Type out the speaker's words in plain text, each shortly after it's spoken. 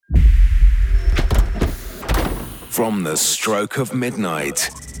From the stroke of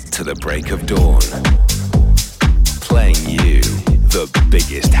midnight to the break of dawn, playing you the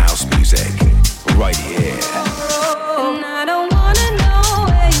biggest house music right here. And I don't wanna know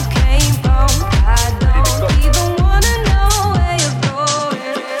where you came from. I don't even wanna know where you're going.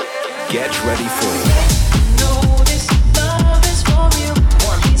 Get ready for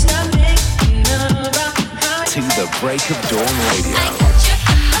To the Break of Dawn Radio.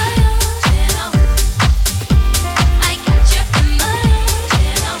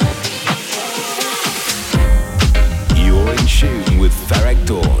 You're in tune with Ferreck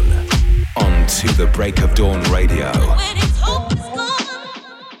Dawn on To the Break of Dawn Radio.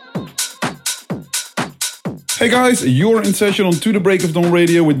 Hey guys, you're in session on To the Break of Dawn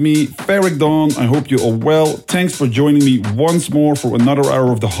Radio with me, Ferreck Dawn. I hope you are well. Thanks for joining me once more for another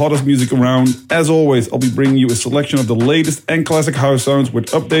hour of the hottest music around. As always, I'll be bringing you a selection of the latest and classic house sounds with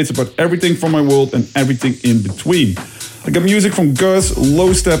updates about everything from my world and everything in between. I got music from Gus,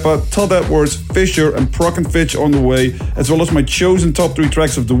 Low Steppa, Todd Edwards, Fisher and Prok Fitch on the way, as well as my chosen top 3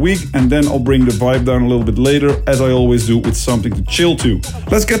 tracks of the week, and then I'll bring the vibe down a little bit later, as I always do, with something to chill to.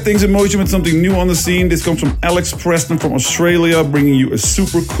 Let's get things in motion with something new on the scene. This comes from Preston from Australia, bringing you a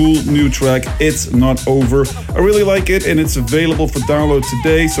super cool new track, It's Not Over. I really like it, and it's available for download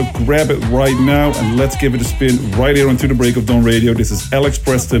today, so grab it right now, and let's give it a spin right here on To the Break of Dawn Radio. This is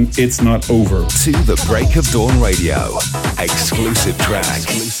Preston, It's Not Over. To the Break of Dawn Radio. Exclusive track.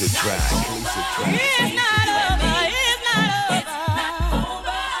 Exclusive track. Exclusive track. It's not over, it's not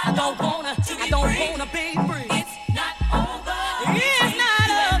over. I don't wanna be free. It's not over. It's not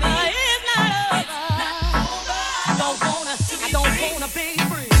over, it's not over. I don't wanna be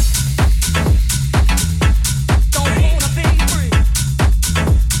free. Don't wanna be free.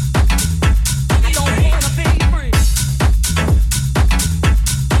 I don't wanna be free. I don't wanna be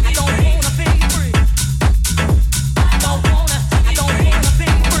free. I don't wanna be free.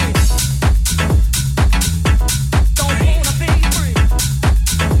 Don't wanna be free. I don't wanna be free. I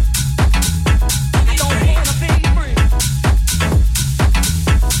don't wanna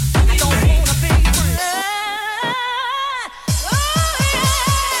be free.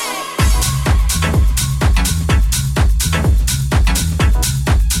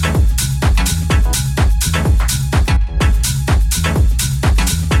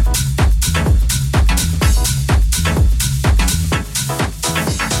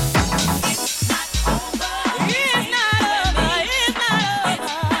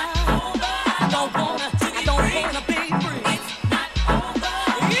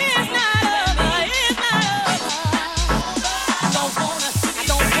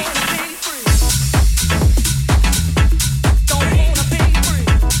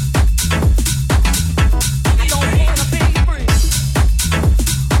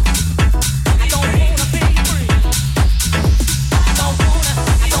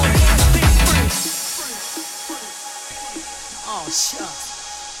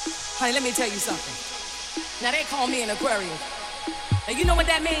 Honey, let me tell you something. Now they call me an Aquarius. And you know what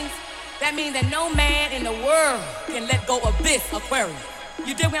that means? That means that no man in the world can let go of this Aquarius.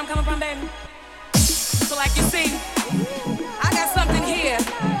 You dig where I'm coming from, baby? So like you see, I got something here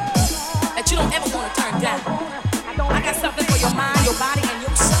that you don't ever want to turn down. I got something for your mind, your body, and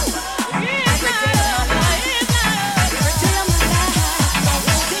your soul. Every day of my life. Every day of my life.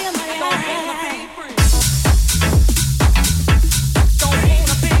 Every day of my life. Don't wanna be free. Don't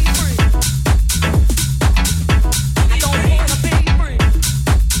wanna be free. I don't wanna be free.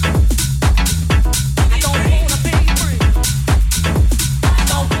 I don't wanna be free. I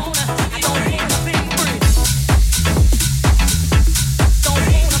don't wanna be free. Don't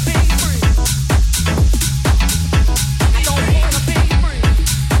wanna be free. I don't wanna be free.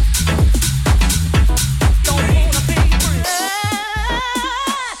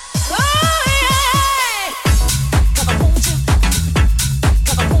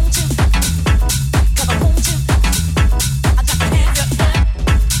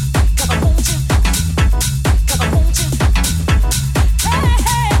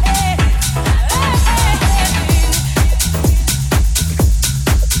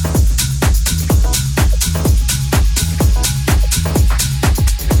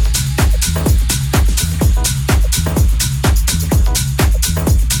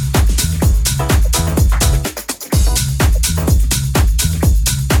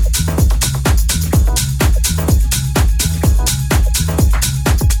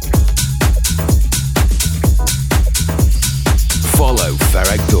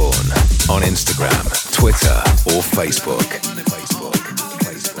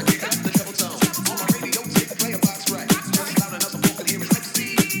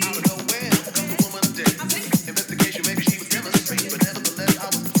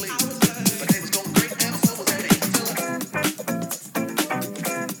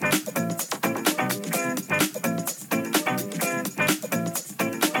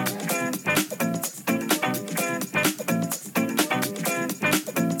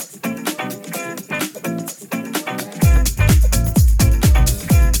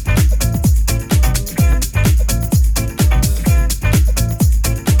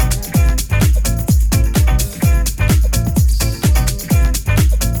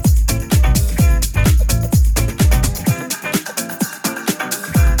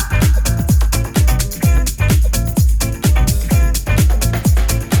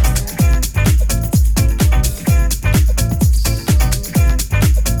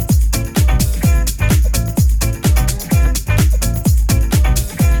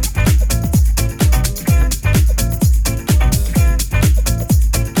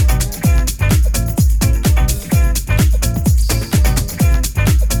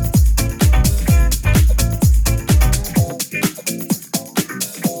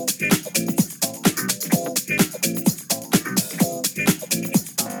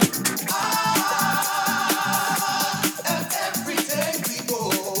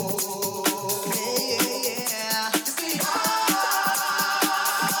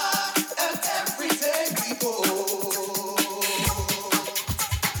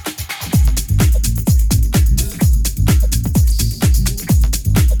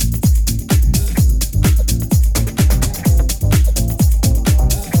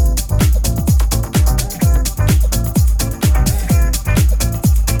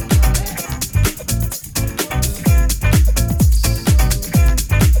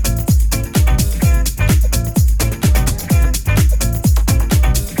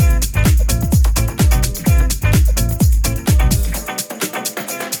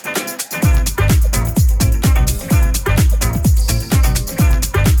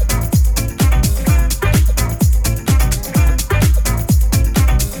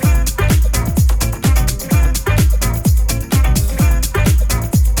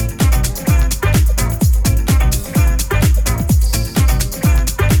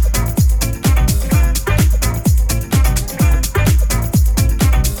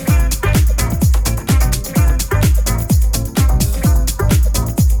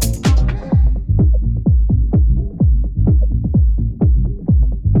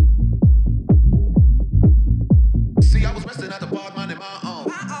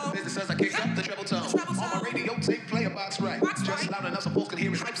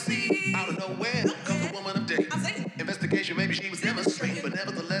 type C. Out of nowhere comes a woman of day. Investigation, maybe she was demonstrating, but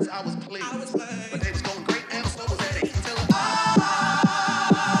nevertheless I was pleased. My day was going great and so was that day. Until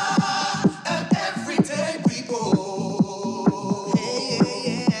an everyday people.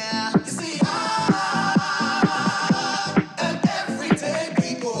 Yeah. You see, an everyday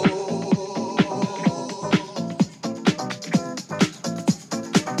people.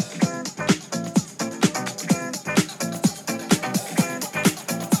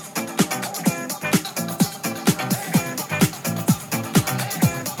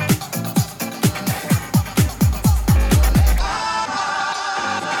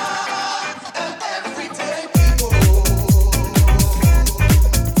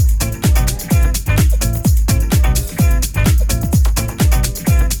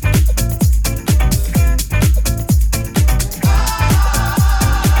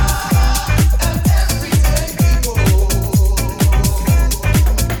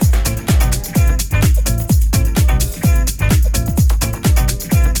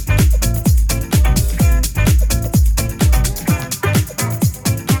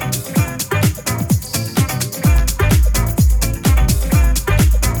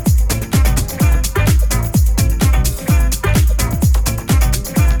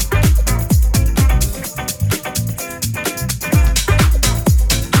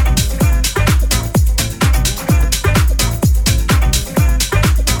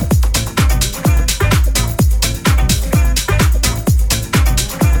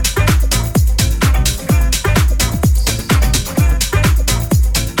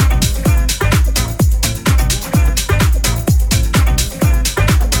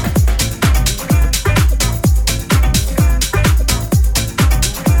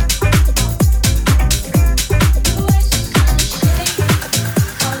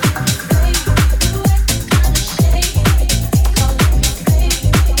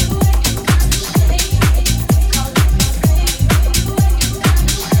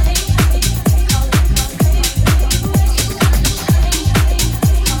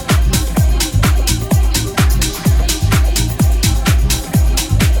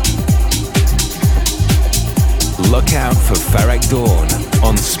 Look out for Ferreck Dawn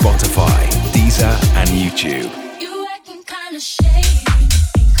on Spotify, Deezer, and YouTube. You acting kinda shady,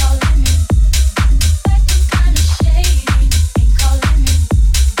 ain't calling me. Acting kinda shady, ain't calling me.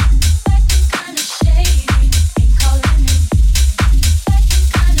 Acting kinda shady, ain't calling me. Acting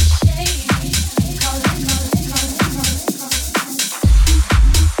kinda shady, ain't calling me. Ain't calling me.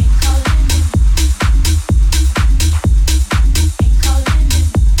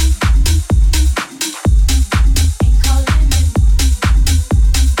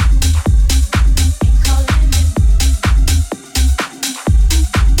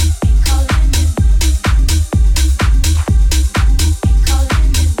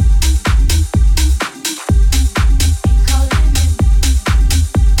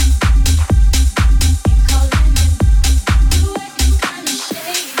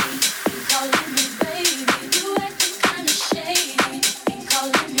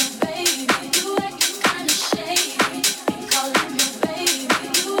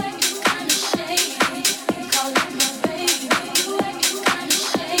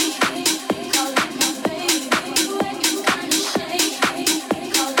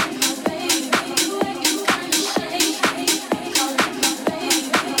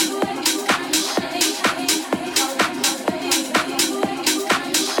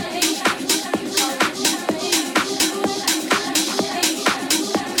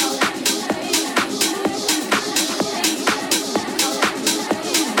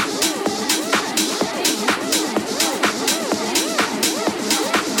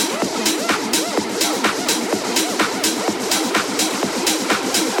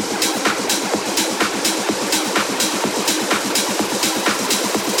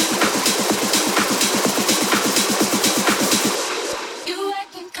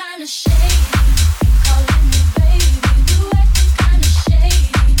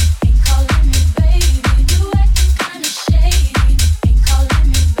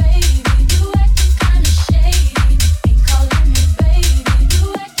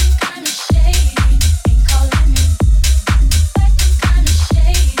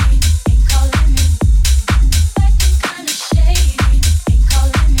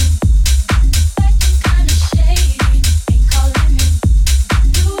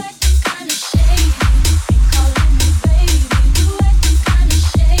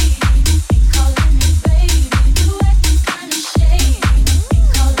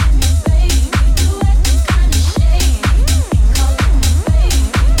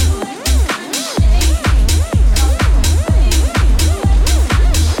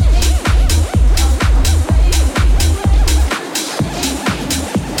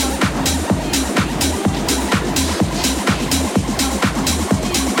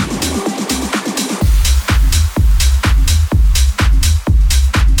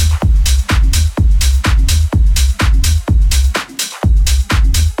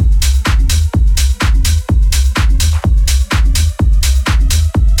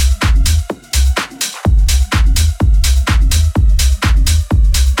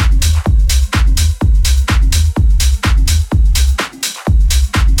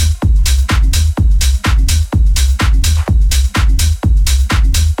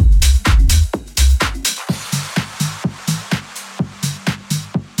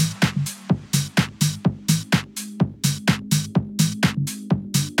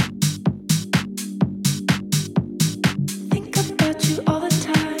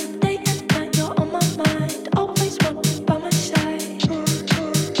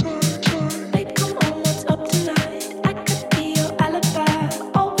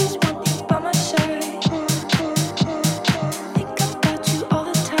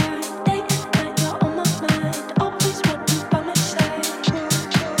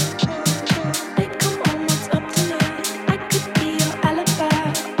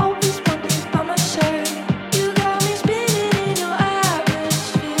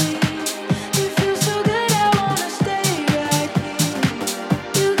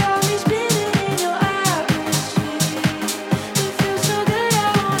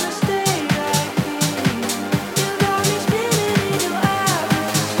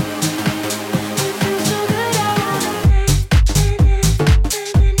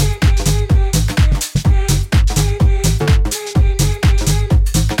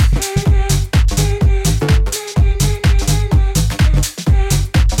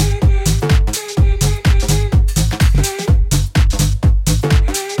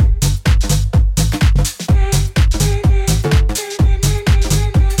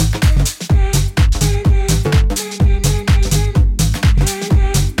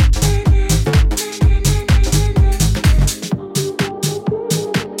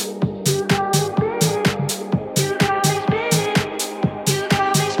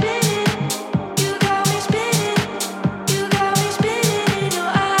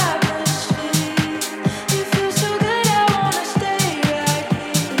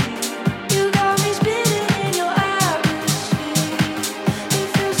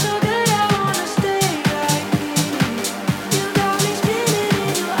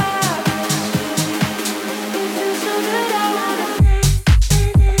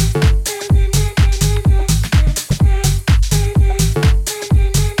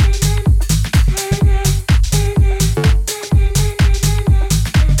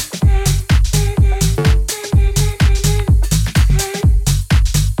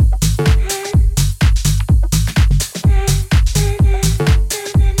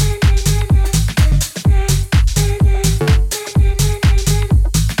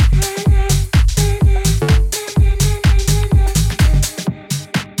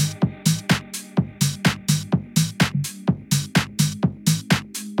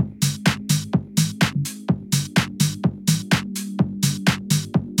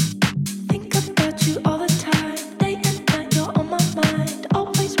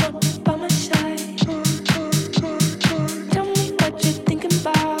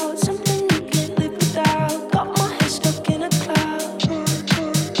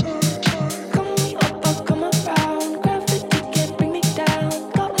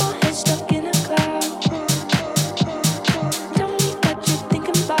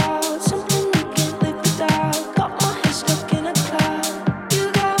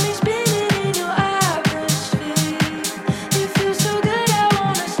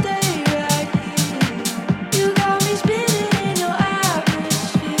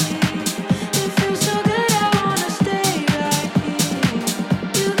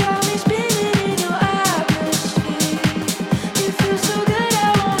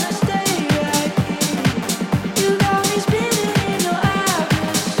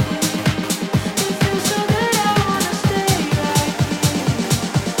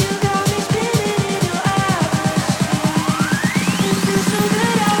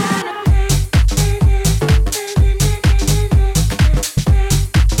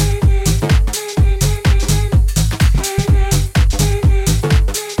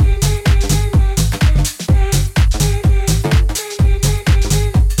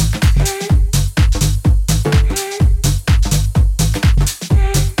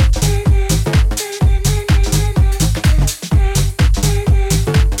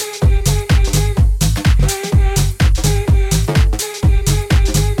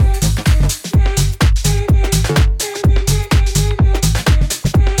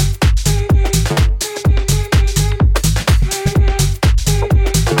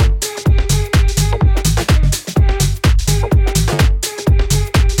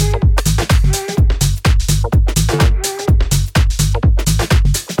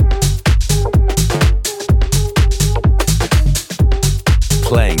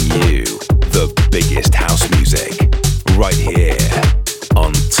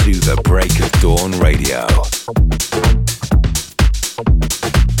 the Break of Dawn Radio.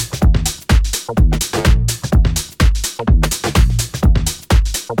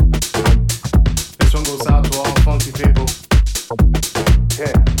 This one goes out to all funky people.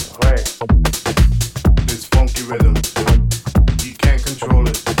 Yeah, right. This funky rhythm, you can't control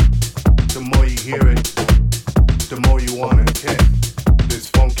it. The more you hear it, the more you want it. Yeah, this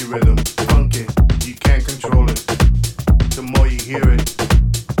funky rhythm, funky, you can't control it. The more you hear it,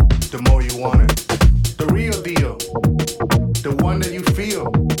 the more you want it. The real deal, the one that you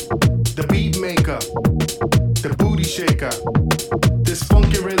feel, the beat maker, the booty shaker. This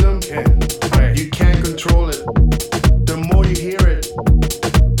funky rhythm, yeah, right. You can't control it. The more you hear it,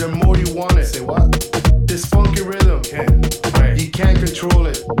 the more you want it. Say what? This funky rhythm, yeah, right. You can't control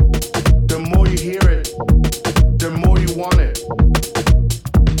it. The more you hear it, the more you want it.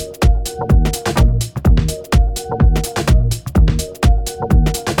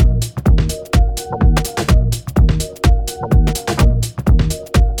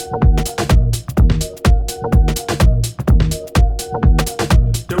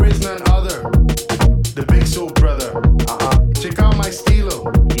 There is none other. The Big Soul Brother. Check out my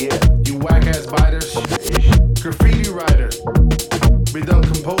stilo. Yeah. You whack ass biters. Graffiti writer. Rhythm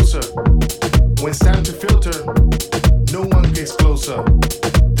composer. When it's time to filter, no one gets closer.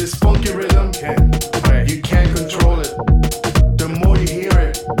 This funky rhythm, yeah, right. You can't control it. The more you hear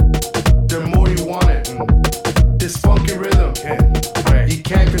it, the more you want it. This funky rhythm, yeah, right. You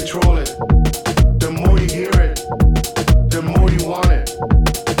can't control it. The more you hear it, the more you want it.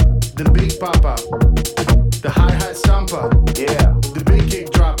 The big papa, the hi-hat stomper, yeah, the big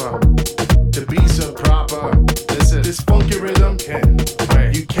kick dropper, the beats are proper. Listen, this funky rhythm, yeah,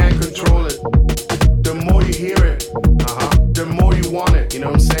 right. You can't control it. The more you hear it, the more you want it. You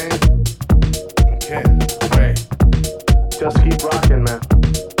know what I'm saying? Okay, right. Just keep rocking, man.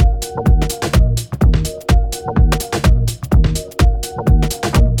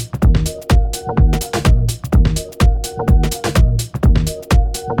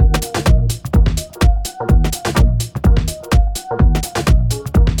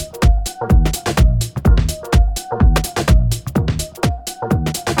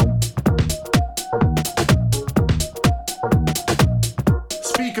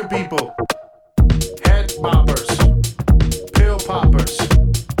 Speaker people, head boppers, pill poppers,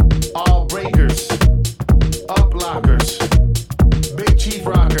 all breakers, up lockers, big chief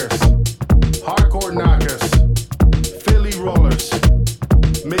rockers, hardcore knockers, Philly rollers,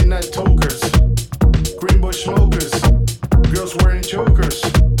 midnight tokers, green bush smokers, girls wearing chokers,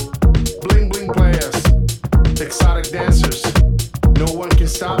 bling bling players, exotic dancers. No one can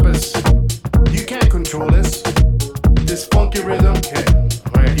stop us. You can't control this. This funky rhythm, yeah,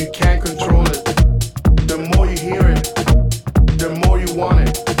 right. You can't control it. The more you hear it, the more you want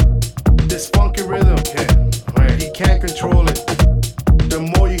it. This funky rhythm, yeah, right. You can't control it. The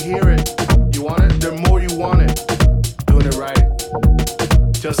more you hear it, you want it. The more you want it. Doing it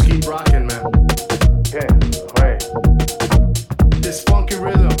right. Just keep rocking, man. Yeah, right. This funky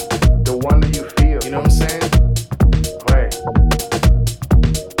rhythm, the one that you feel. You know what I'm saying? Right.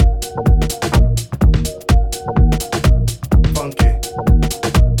 Funky.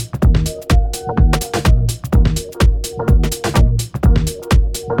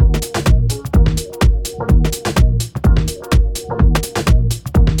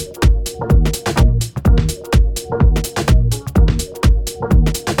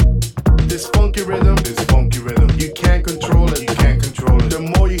 This funky rhythm, you can't control it, you can't control it. The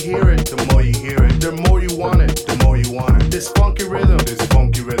more you hear it, the more you hear it. The more you want it, the more you want it. This funky rhythm, this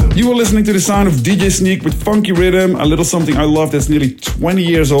funky rhythm. You were listening to the sound of DJ Sneak with Funky Rhythm, a little something I love that's nearly 20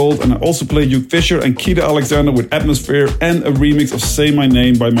 years old. And I also played Hugh Fisher and Keita Alexander with Atmosphere and a remix of Say My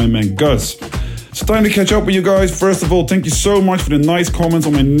Name by my man Gus. It's time to catch up with you guys. First of all, thank you so much for the nice comments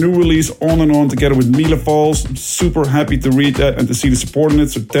on my new release On and On together with Mila Falls. I'm super happy to read that and to see the support in it.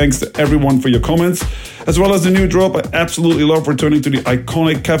 So thanks to everyone for your comments. As well as the new drop, I absolutely love returning to the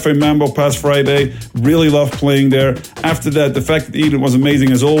iconic Cafe Mambo past Friday. Really love playing there. After that, the Fact that Eden was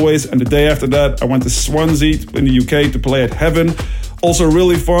amazing as always. And the day after that, I went to Swansea in the UK to play at Heaven. Also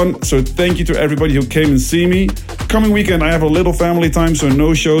really fun, so thank you to everybody who came and see me. Coming weekend I have a little family time, so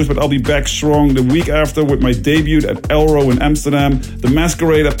no shows, but I'll be back strong the week after with my debut at Elro in Amsterdam, the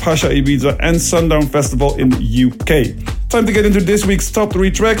Masquerade at Pasha Ibiza and Sundown Festival in the UK. Time to get into this week's top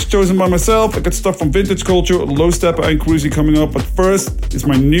 3 tracks chosen by myself. I got stuff from Vintage Culture, Low Steppa and Crusy coming up, but first is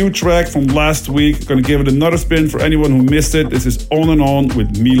my new track from last week. Gonna give it another spin for anyone who missed it. This is On and On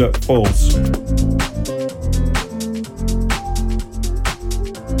with Mila Falls.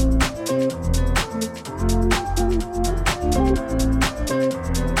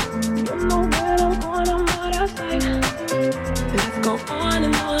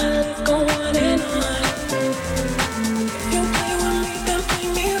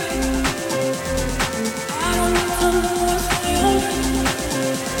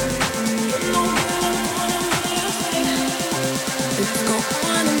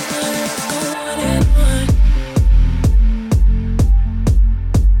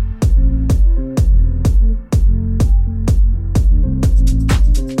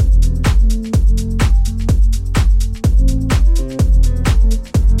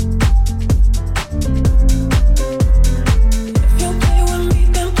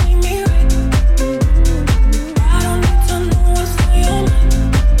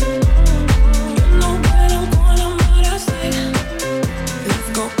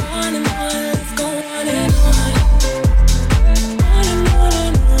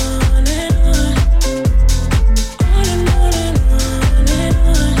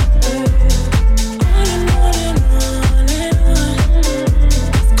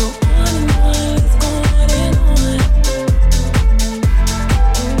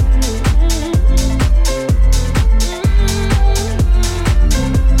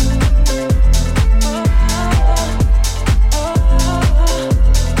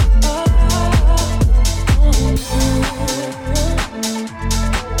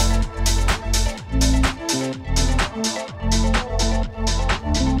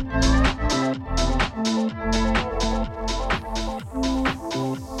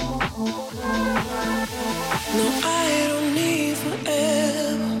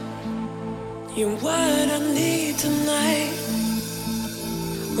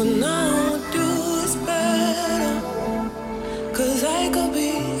 when I would do is better. 'Cause I could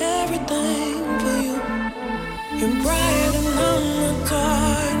be everything for you. You're brighter than the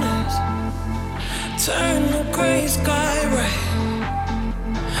darkness. Turn the gray sky red.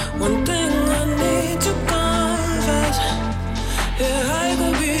 One thing I need to confess. Yeah, I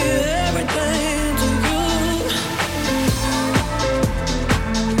could be everything to you.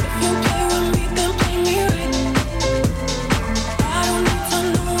 If you play with me, then play me right. I don't need to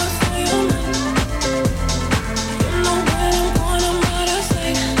know what's on your mind. You know what I'm going, I'm out of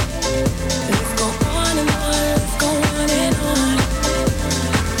sight. Let's go on and on, let's go on and on.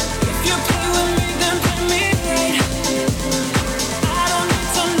 If you play with me, then play me right. I don't need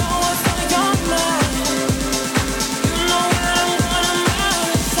to know what's on your mind. You know what I'm going, I'm out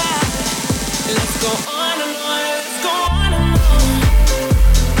of sight. Let's go on and on, let's go on and on.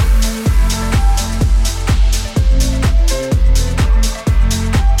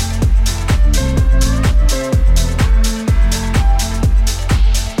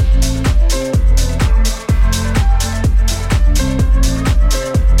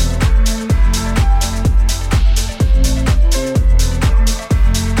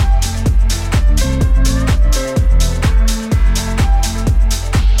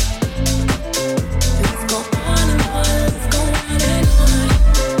 Let's go on and on, let's go on and on.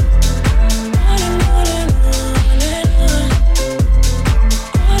 On and on and on and on.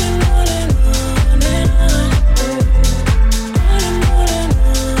 On and on and on and on. On and on and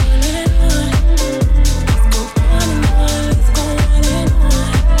on and on. Let's go on and on, let's go on and on.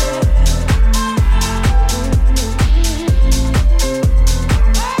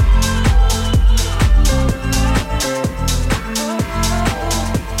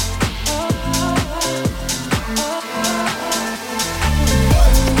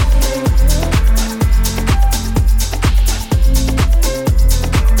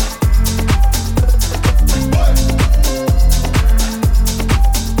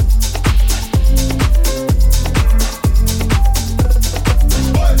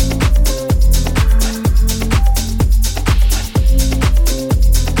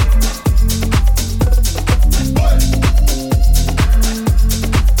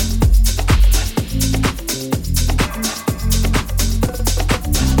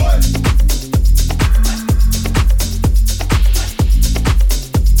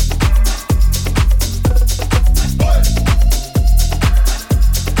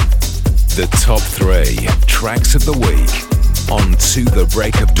 The top 3 tracks of the week on To The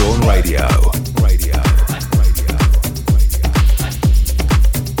Break of Dawn Radio.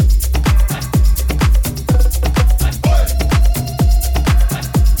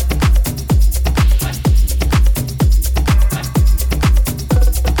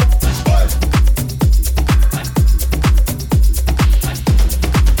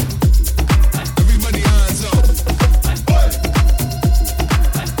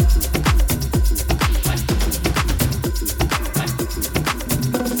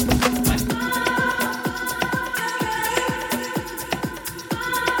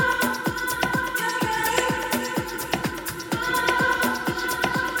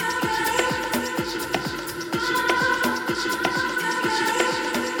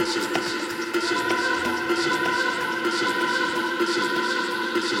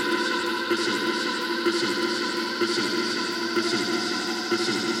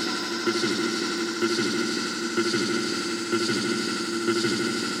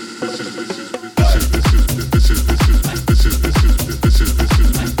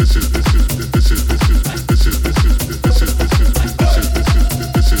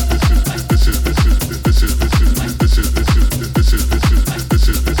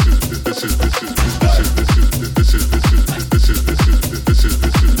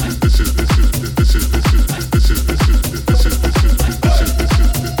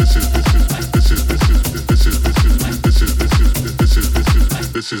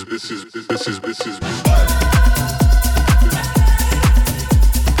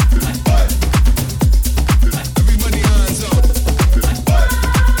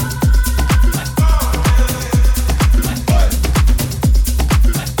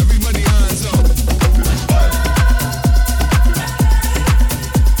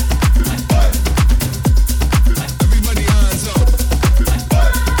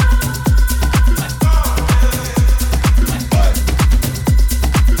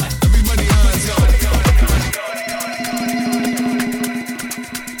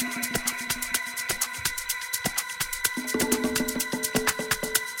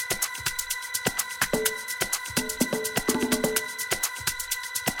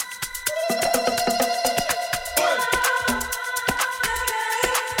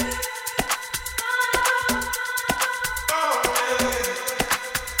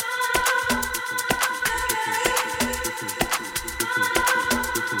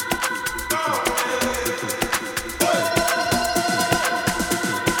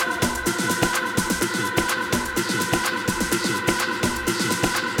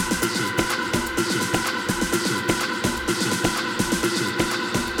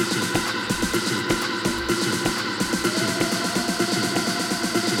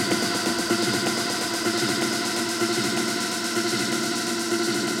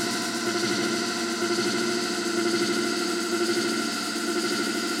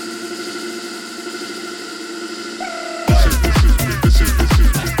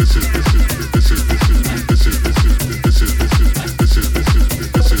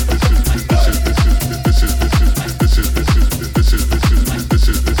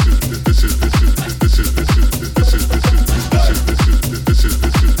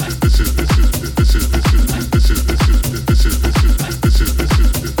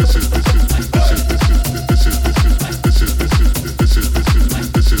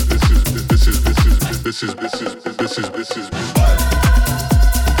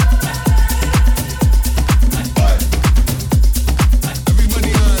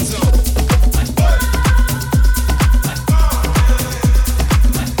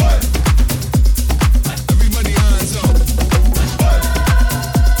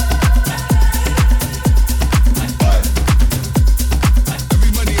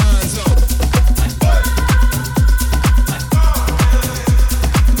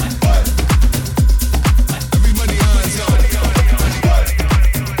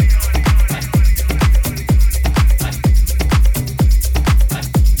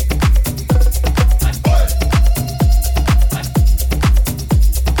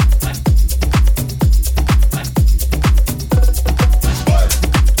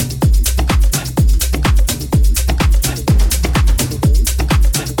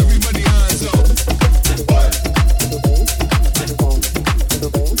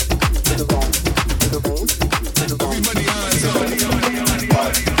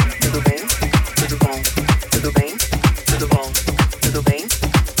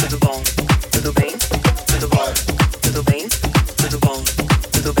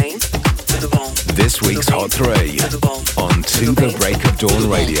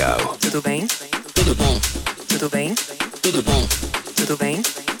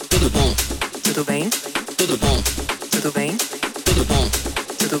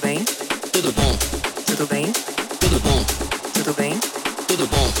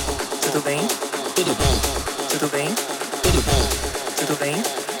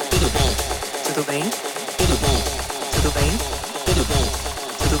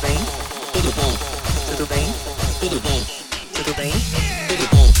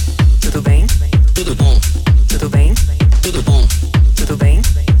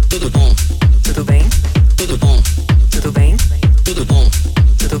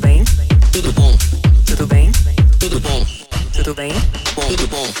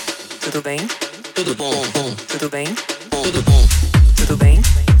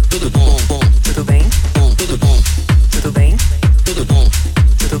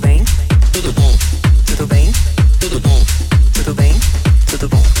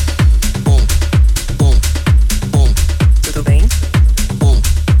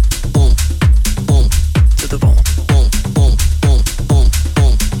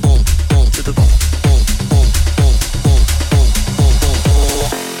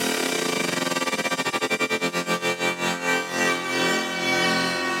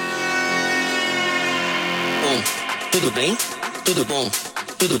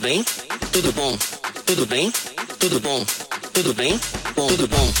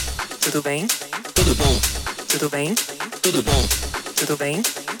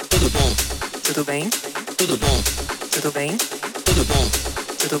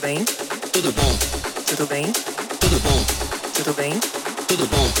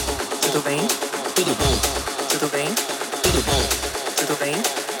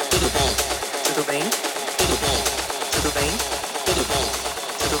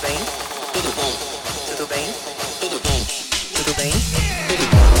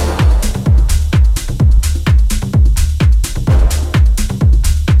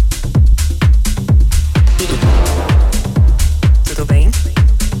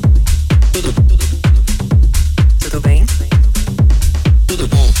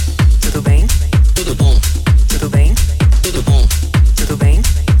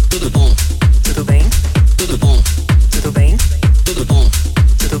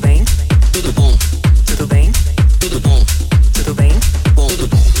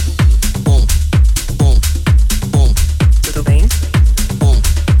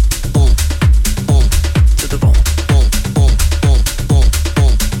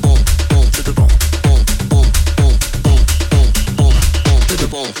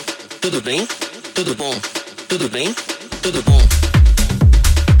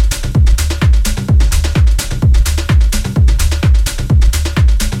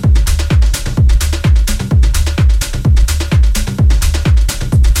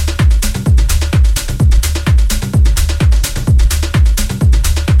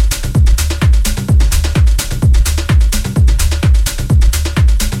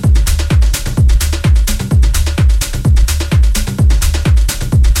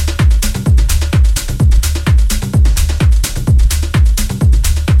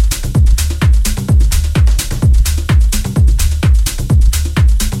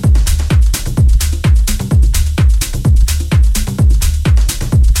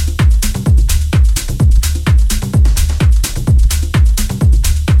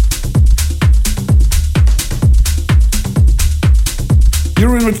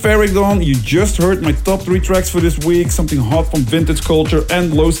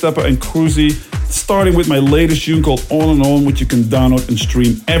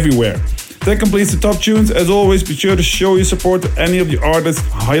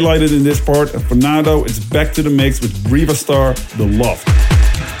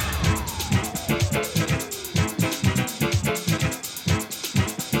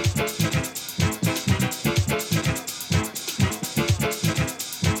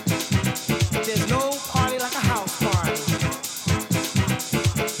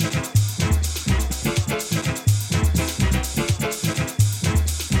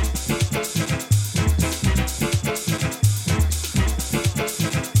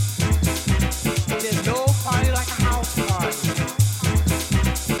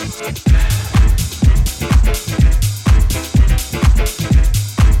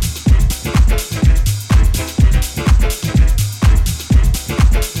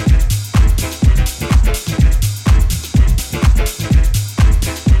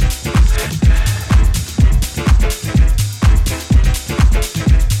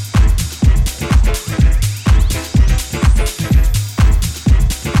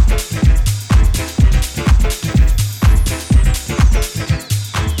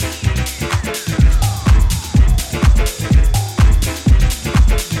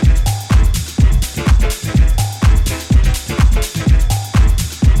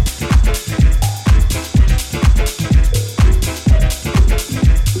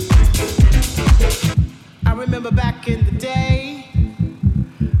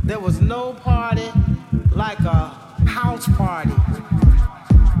 party.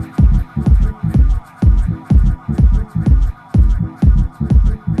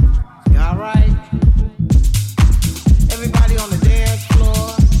 All right. Everybody on the dance floor,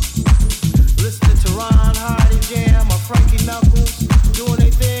 listening to Ron Hardy Jam or Frankie Knuckles, doing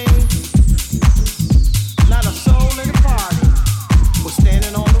their thing. Not a soul in the party was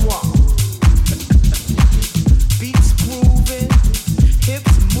standing on the wall. Beats grooving,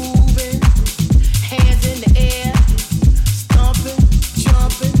 hips moving, hands in the air, stomping,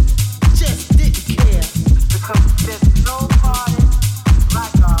 jumping, just didn't care. Because there's no party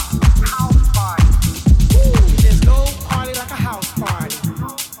like a house party. There's no party like a house party.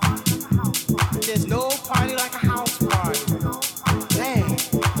 There's no party like a house party. Dang,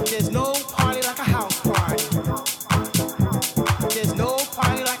 there's no party like a house party. There's no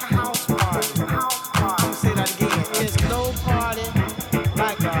party like a house party. Let me say that again. There's no party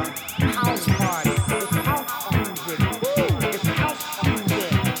like a house party. It's house music. It's house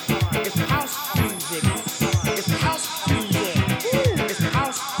music. It's house music. It's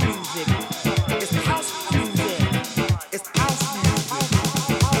house music. It's house music. It's house music. It's house music.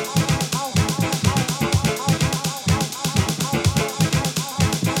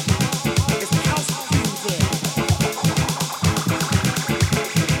 It's house music.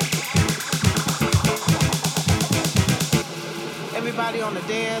 Everybody on the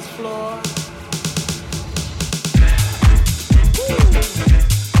dance floor.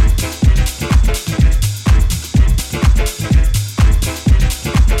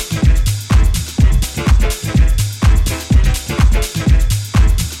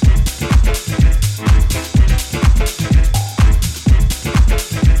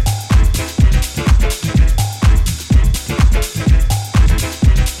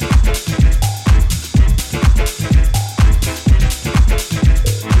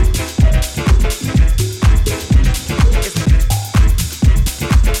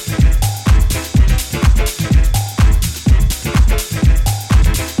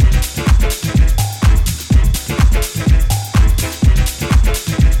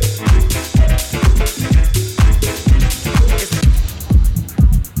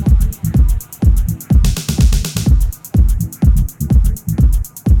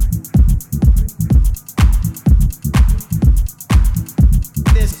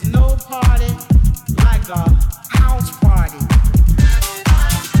 There's no party like a house party.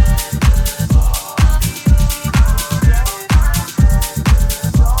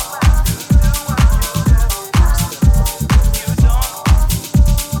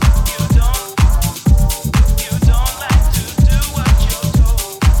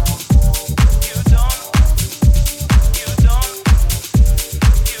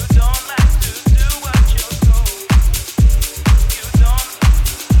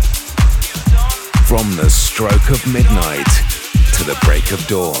 From the stroke of midnight to the break of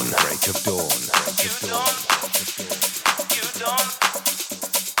dawn. Break of dawn. Break of dawn.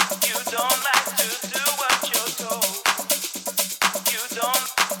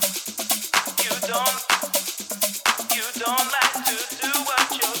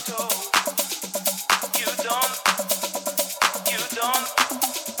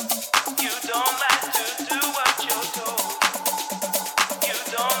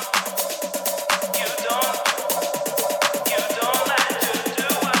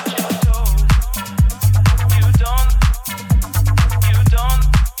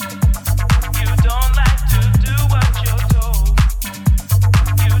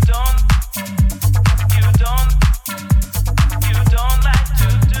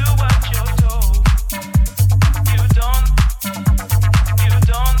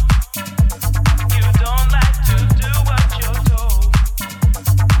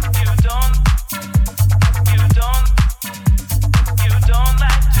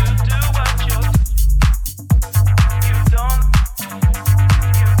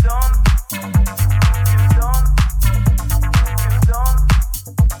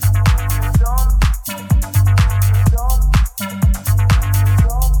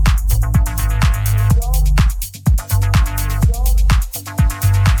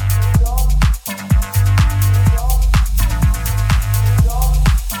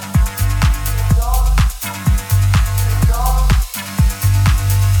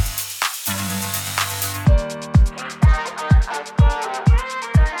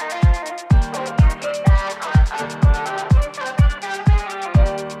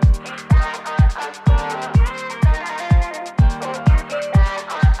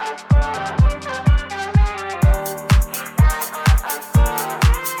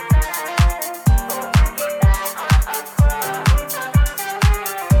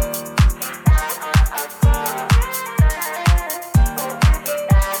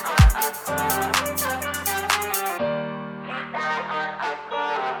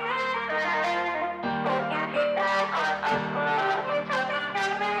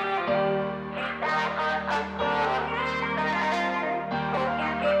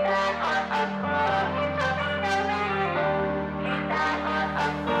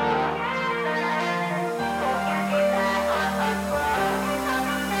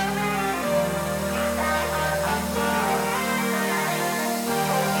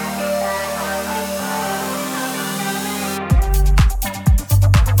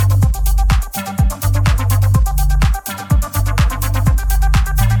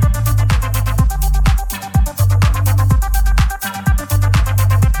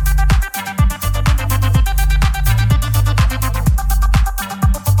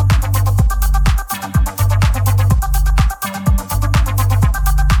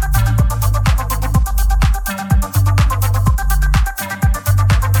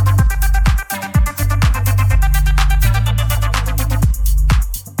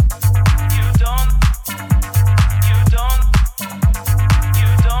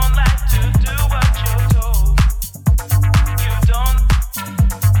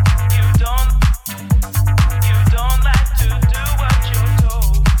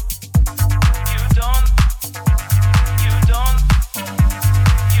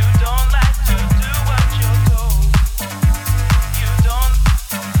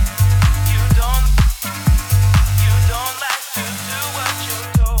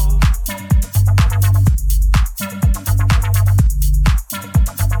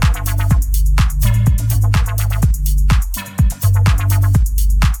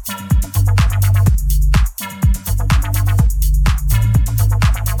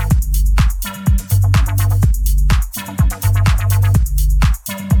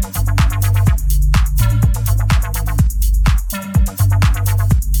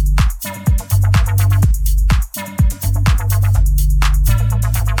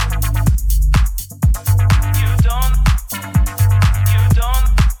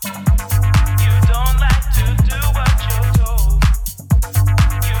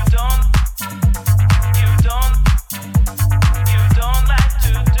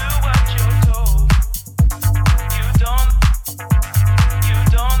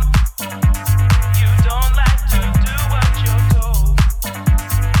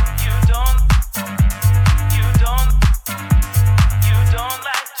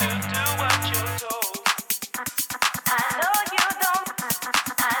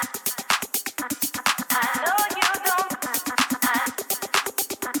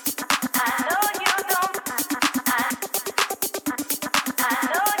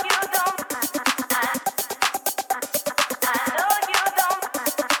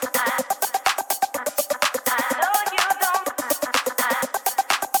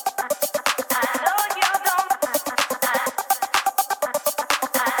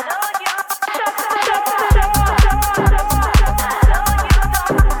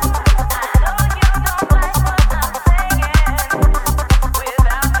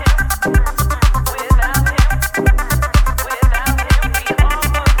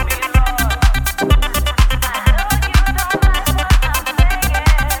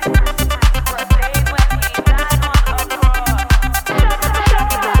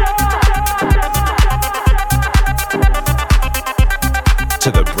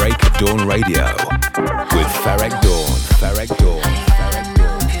 Dawn Radio with Ferreck Dawn. Ferreck Dawn. Ferreck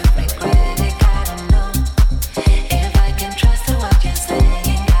Dawn.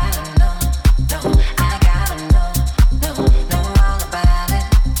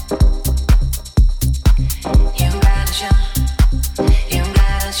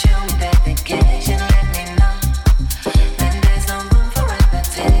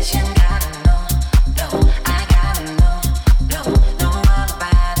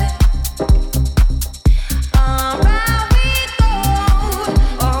 Alright, we go.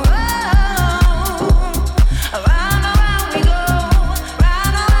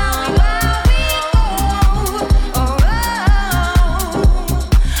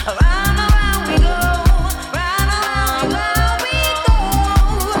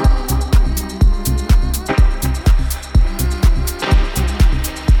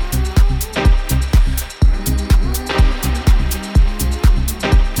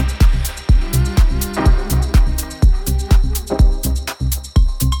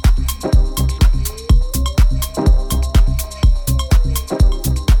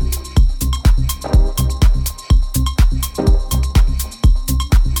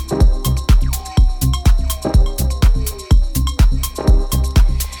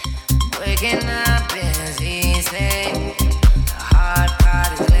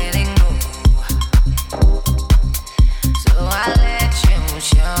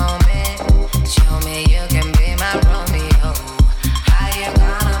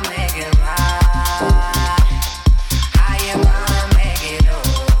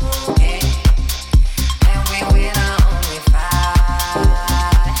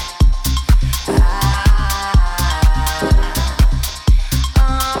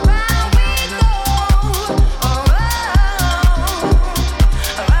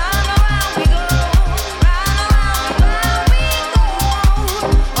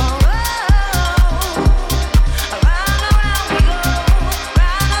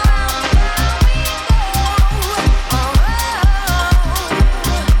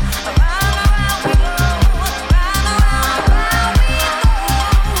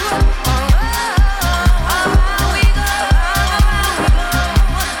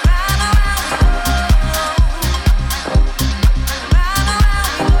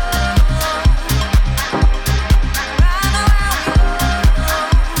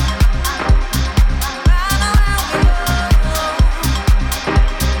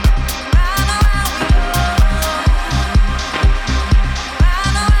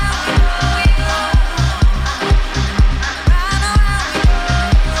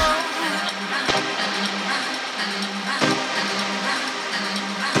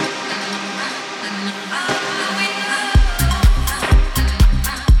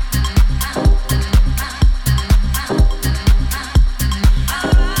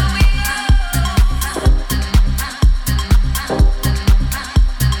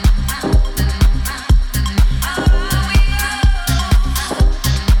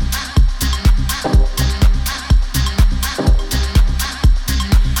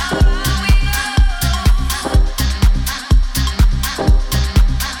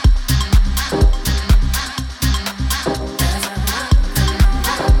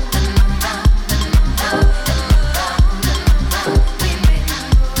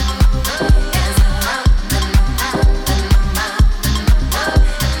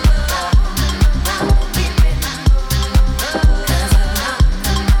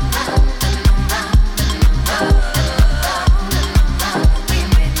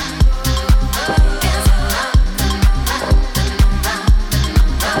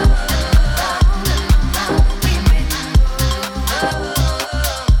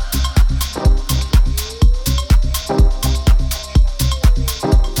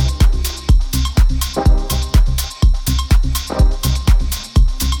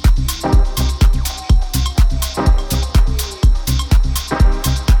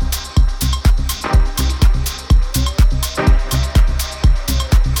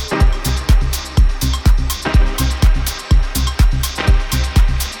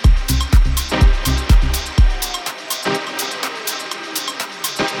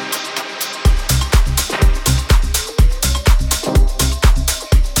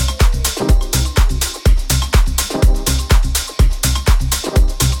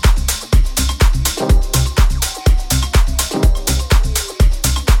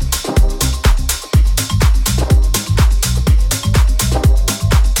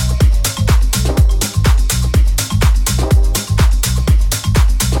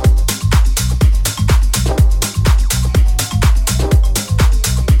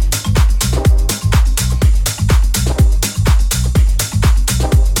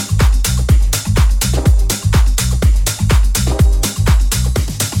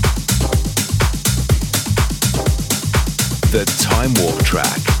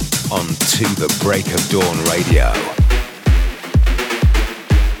 To the Break of Dawn Radio.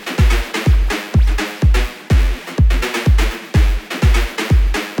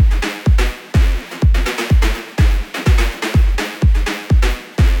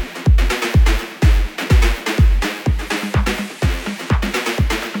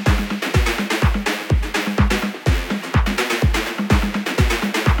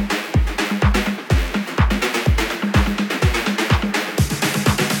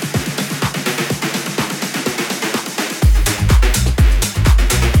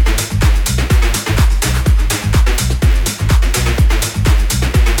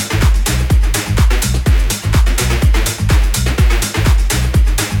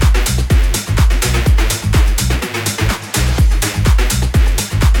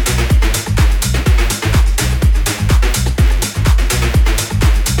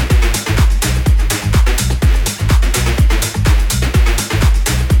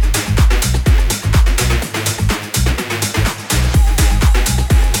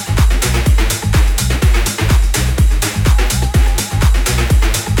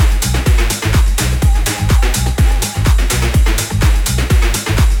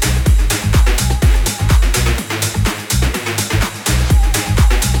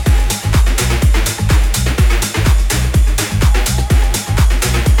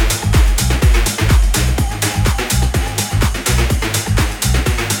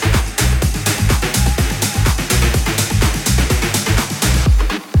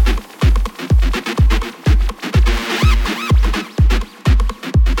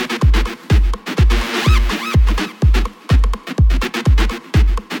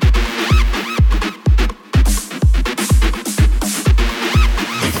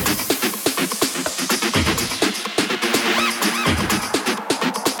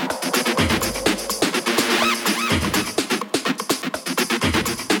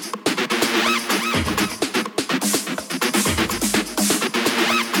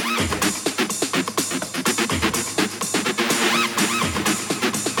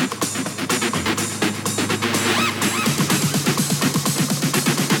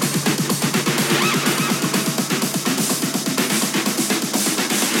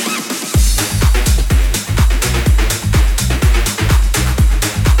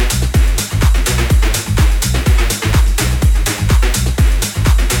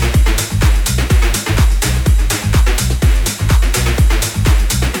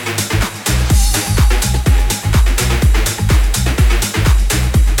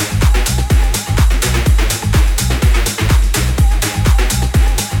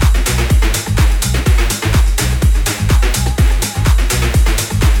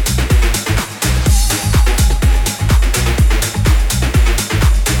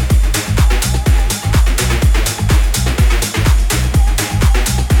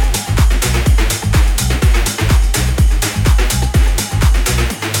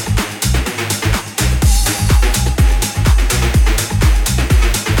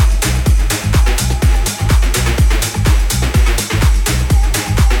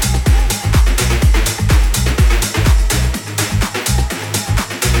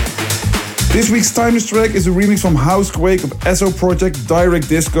 This week's timeless track is a remix from Housequake of SO Project Direct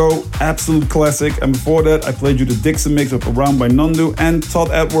Disco, absolute classic. And before that, I played you the Dixon mix of Around by Nandu and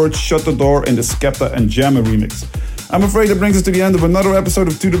Todd Edwards Shut the Door in the Skepta and Jammer remix. I'm afraid that brings us to the end of another episode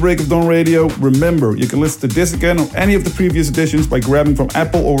of To the Break of Dawn Radio. Remember, you can listen to this again or any of the previous editions by grabbing from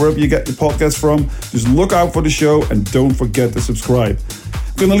Apple or wherever you get your podcasts from. Just look out for the show and don't forget to subscribe.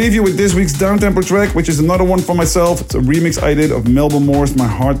 I'm gonna leave you with this week's downtempo track, which is another one for myself. It's a remix I did of Melba Moore's My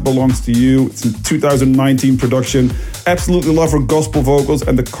Heart Belongs to You. It's a 2019 production. Absolutely love her gospel vocals,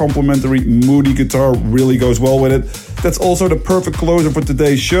 and the complimentary moody guitar really goes well with it. That's also the perfect closer for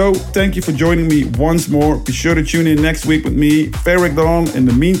today's show. Thank you for joining me once more. Be sure to tune in next week with me, Ferreck Dawn. In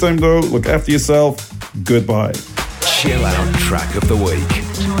the meantime though, look after yourself. Goodbye. Chill out track of the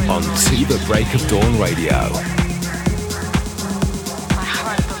week on To the Break of Dawn Radio.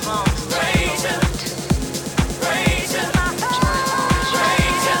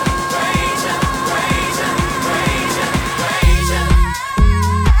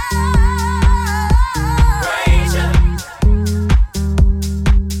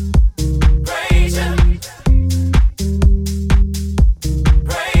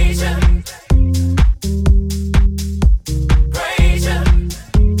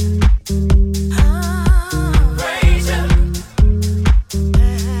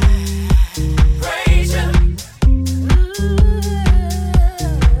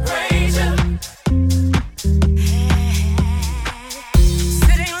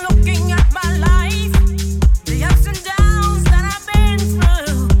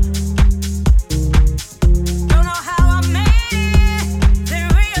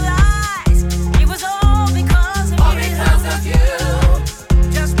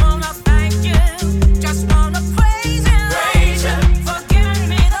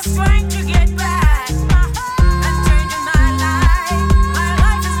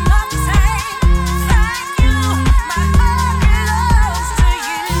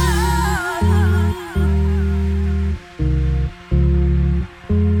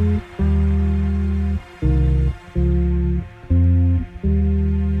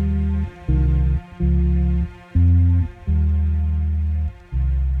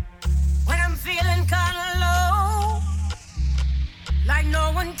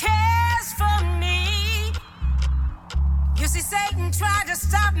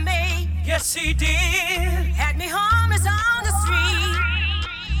 stop me. Yes, he did. Had me homeless on the street.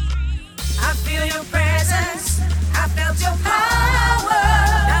 I feel your presence. I felt your power.